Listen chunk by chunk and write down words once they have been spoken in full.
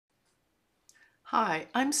Hi,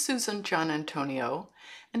 I'm Susan Giannantonio,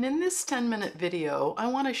 and in this 10-minute video, I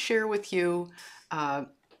want to share with you uh,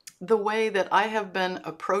 the way that I have been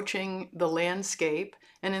approaching the landscape,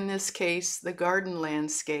 and in this case, the garden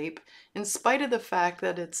landscape, in spite of the fact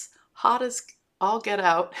that it's hot as all get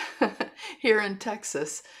out here in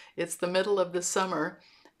Texas. It's the middle of the summer,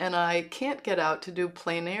 and I can't get out to do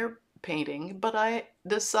plein air painting, but I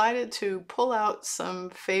decided to pull out some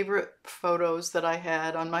favorite photos that I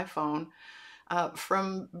had on my phone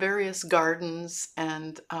from various gardens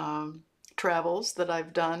and travels that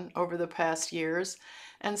I've done over the past years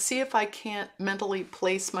and see if I can't mentally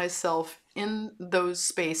place myself in those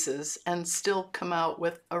spaces and still come out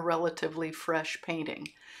with a relatively fresh painting.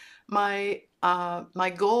 My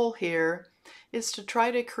goal here is to try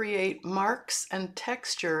to create marks and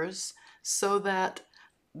textures so that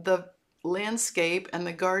the landscape and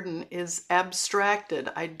the garden is abstracted.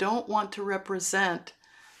 I don't want to represent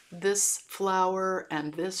this flower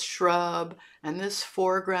and this shrub and this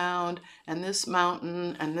foreground and this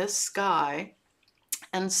mountain and this sky.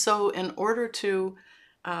 And so in order to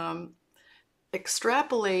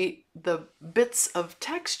extrapolate the bits of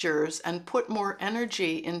textures and put more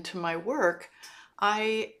energy into my work,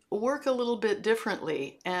 I work a little bit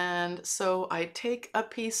differently. And so I take a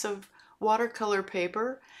piece of watercolor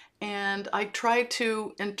paper and I try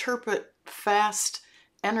to interpret fast,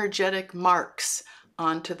 energetic marks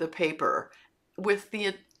onto the paper with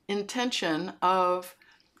the intention of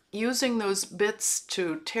using those bits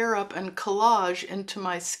to tear up and collage into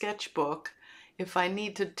my sketchbook if I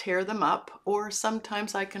need to tear them up, or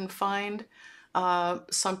sometimes I can find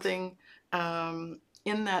something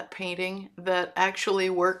in that painting that actually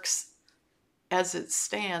works as it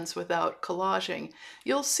stands without collaging.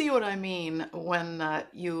 You'll see what I mean when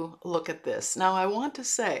you look at this. Now I want to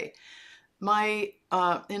say my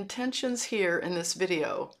intentions here in this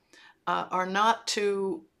video are not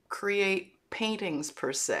to create paintings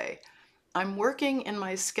per se. I'm working in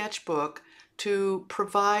my sketchbook to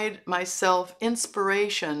provide myself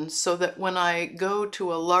inspiration so that when I go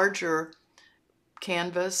to a larger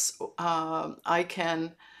canvas, I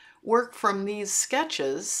can work from these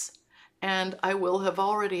sketches, and I will have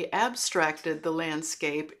already abstracted the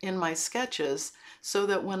landscape in my sketches so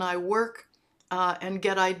that when I work and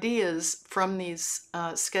get ideas from these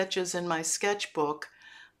sketches in my sketchbook,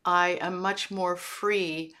 I am much more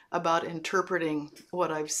free about interpreting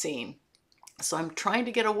what I've seen. So I'm trying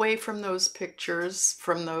to get away from those pictures,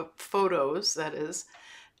 from the photos, that is,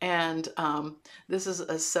 and this is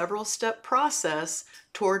a several step process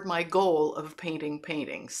toward my goal of painting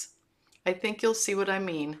paintings. I think you'll see what I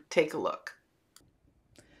mean. Take a look.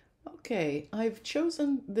 Okay, I've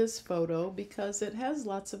chosen this photo because it has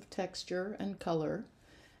lots of texture and color,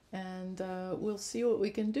 and we'll see what we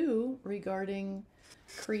can do regarding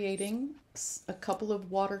creating a couple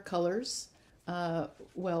of watercolors.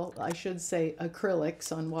 Well, I should say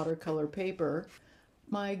acrylics on watercolor paper.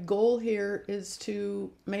 My goal here is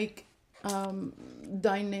to make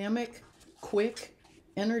dynamic, quick,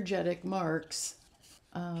 energetic marks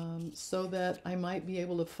so that I might be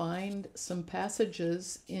able to find some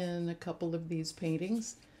passages in a couple of these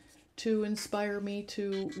paintings to inspire me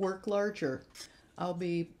to work larger. I'll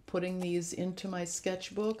be putting these into my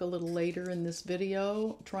sketchbook a little later in this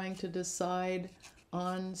video, trying to decide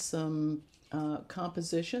on some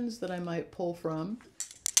compositions that I might pull from.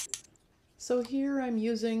 So here I'm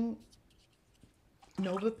using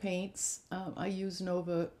Nova paints. I use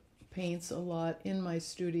Nova paints a lot in my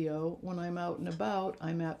studio. When I'm out and about,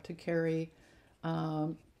 I'm apt to carry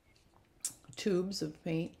tubes of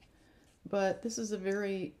paint, but this is a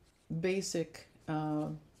very basic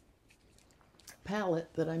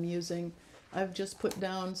palette that I'm using. I've just put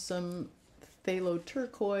down some phthalo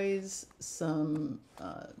turquoise, some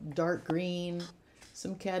dark green,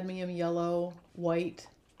 some cadmium yellow, white,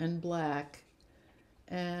 and black,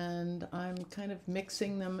 and I'm kind of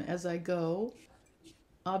mixing them as I go,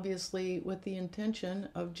 obviously with the intention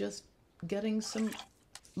of just getting some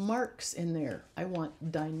marks in there. I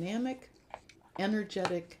want dynamic,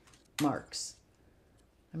 energetic marks.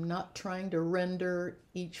 I'm not trying to render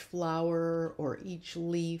each flower or each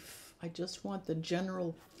leaf. I just want the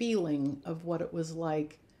general feeling of what it was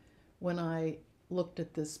like when I looked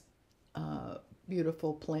at this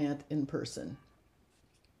beautiful plant in person.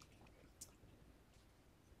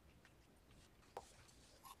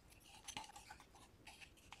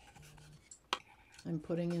 I'm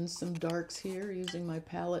putting in some darks here using my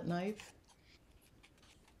palette knife.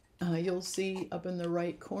 You'll see up in the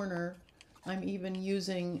right corner, I'm even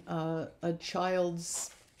using a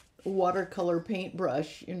child's watercolor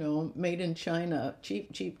paintbrush, you know, made in China.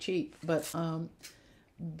 Cheap, cheap, cheap. But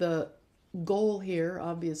the goal here,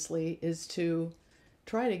 obviously, is to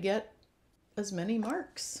try to get as many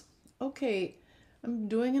marks. Okay, I'm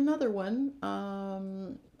doing another one.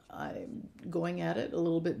 I'm going at it a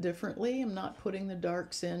little bit differently. I'm not putting the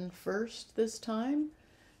darks in first this time,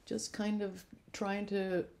 just kind of trying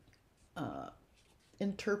to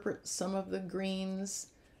interpret some of the greens,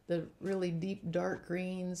 the really deep dark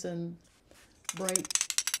greens and bright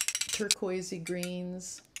turquoisey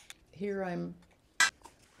greens. Here I'm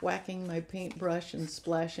whacking my paintbrush and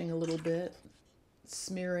splashing a little bit,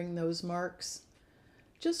 smearing those marks,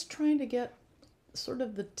 just trying to get sort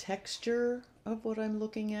of the texture of what I'm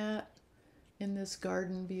looking at in this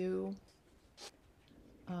garden view.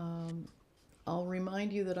 I'll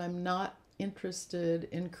remind you that I'm not interested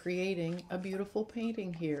in creating a beautiful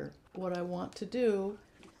painting here. What I want to do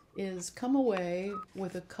is come away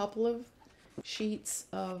with a couple of sheets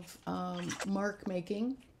of mark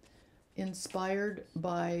making inspired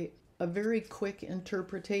by a very quick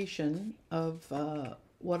interpretation of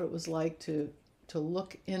what it was like to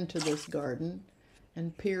look into this garden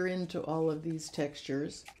and peer into all of these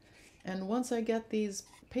textures. And once I get these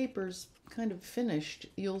papers kind of finished,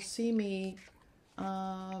 you'll see me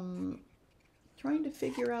trying to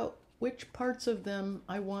figure out which parts of them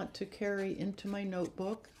I want to carry into my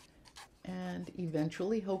notebook, and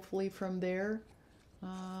eventually, hopefully from there,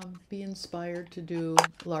 be inspired to do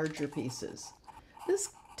larger pieces. This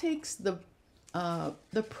takes the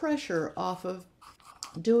pressure off of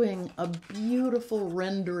doing a beautiful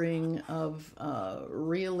rendering of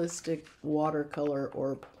realistic watercolor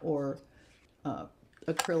or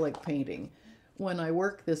acrylic painting. When I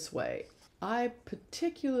work this way, I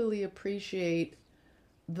particularly appreciate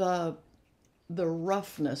the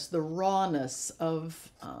roughness, the rawness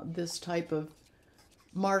of this type of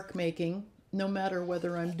mark making, no matter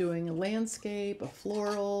whether I'm doing a landscape, a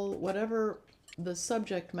floral, whatever the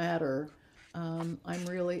subject matter, I'm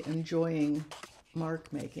really enjoying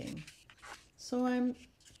mark making. So I'm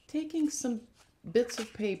taking some bits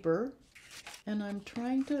of paper and I'm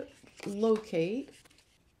trying to locate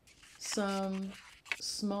some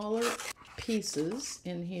smaller pieces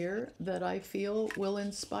in here that I feel will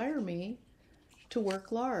inspire me to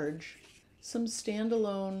work large. Some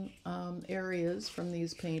standalone areas from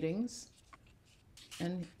these paintings.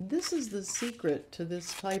 And this is the secret to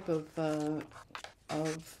this type of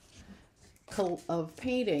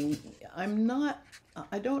painting.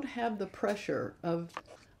 I don't have the pressure of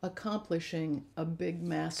accomplishing a big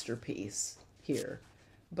masterpiece here.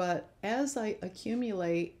 But as I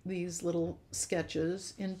accumulate these little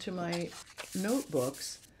sketches into my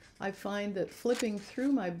notebooks, I find that flipping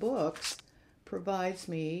through my books provides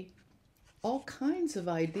me all kinds of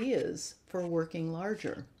ideas for working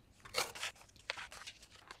larger.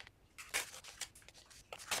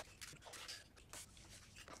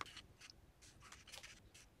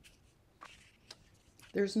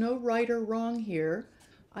 There's no right or wrong here.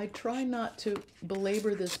 I try not to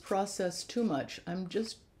belabor this process too much. I'm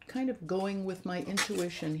just kind of going with my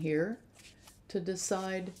intuition here to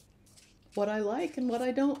decide what I like and what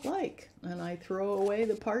I don't like. And I throw away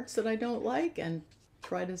the parts that I don't like and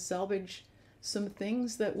try to salvage some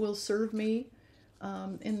things that will serve me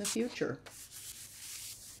in the future.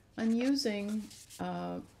 I'm using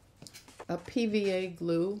a PVA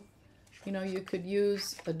glue. You know, you could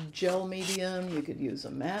use a gel medium, you could use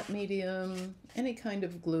a matte medium, any kind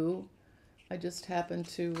of glue. I just happen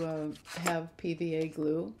to have PVA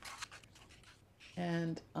glue.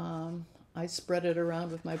 And I spread it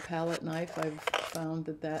around with my palette knife. I've found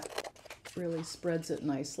that that really spreads it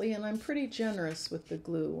nicely. And I'm pretty generous with the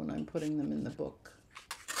glue when I'm putting them in the book.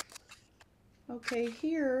 Okay,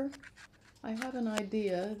 here I have an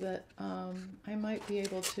idea that I might be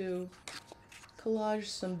able to collage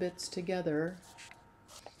some bits together,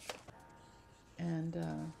 and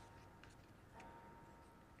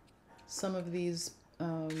some of these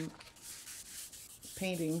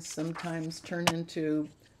paintings sometimes turn into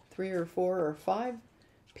 3 or 4 or 5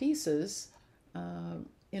 pieces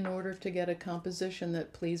in order to get a composition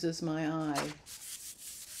that pleases my eye.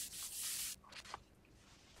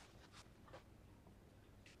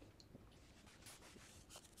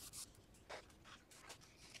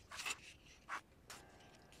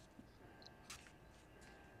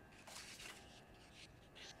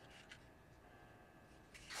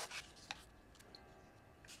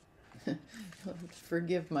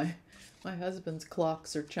 Forgive my husband's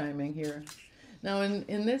clocks are chiming here. Now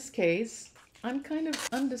in this case, I'm kind of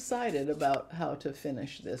undecided about how to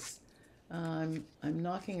finish this. I'm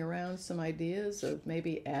knocking around some ideas of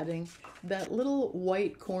maybe adding that little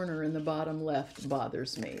white corner in the bottom left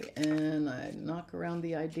bothers me, and I knock around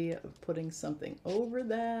the idea of putting something over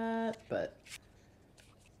that, but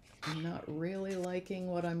I'm not really liking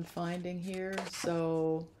what I'm finding here,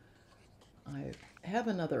 so I have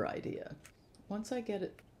another idea. Once I get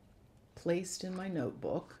it placed in my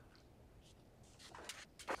notebook,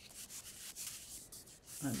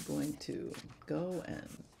 I'm going to go and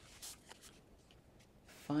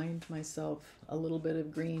find myself a little bit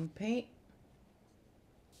of green paint,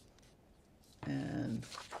 and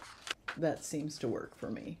that seems to work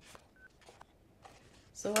for me.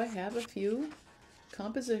 So I have a few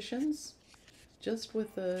compositions just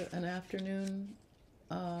with an afternoon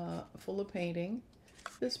full of painting.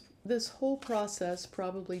 This whole process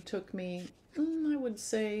probably took me, I would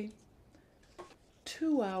say,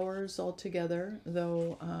 2 hours altogether,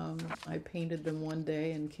 though I painted them one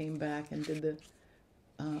day and came back and did the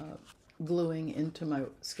gluing into my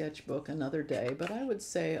sketchbook another day. But I would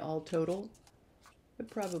say all total,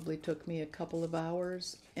 it probably took me a couple of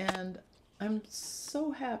hours, and I'm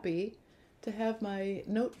so happy to have my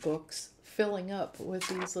notebooks filling up with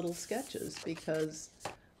these little sketches, because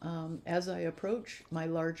as I approach my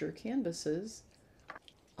larger canvases,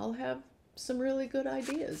 I'll have some really good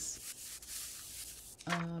ideas.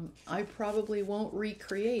 I probably won't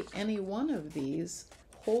recreate any one of these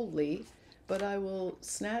wholly, but I will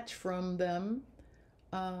snatch from them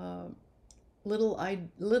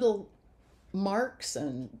little marks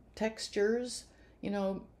and textures,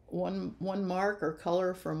 one mark or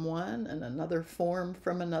color from one and another form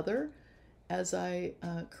from another, as I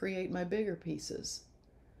create my bigger pieces.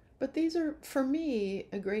 But these are, for me,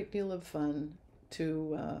 a great deal of fun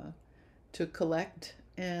to collect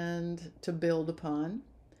and to build upon.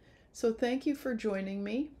 So thank you for joining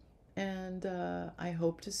me, and I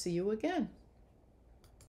hope to see you again.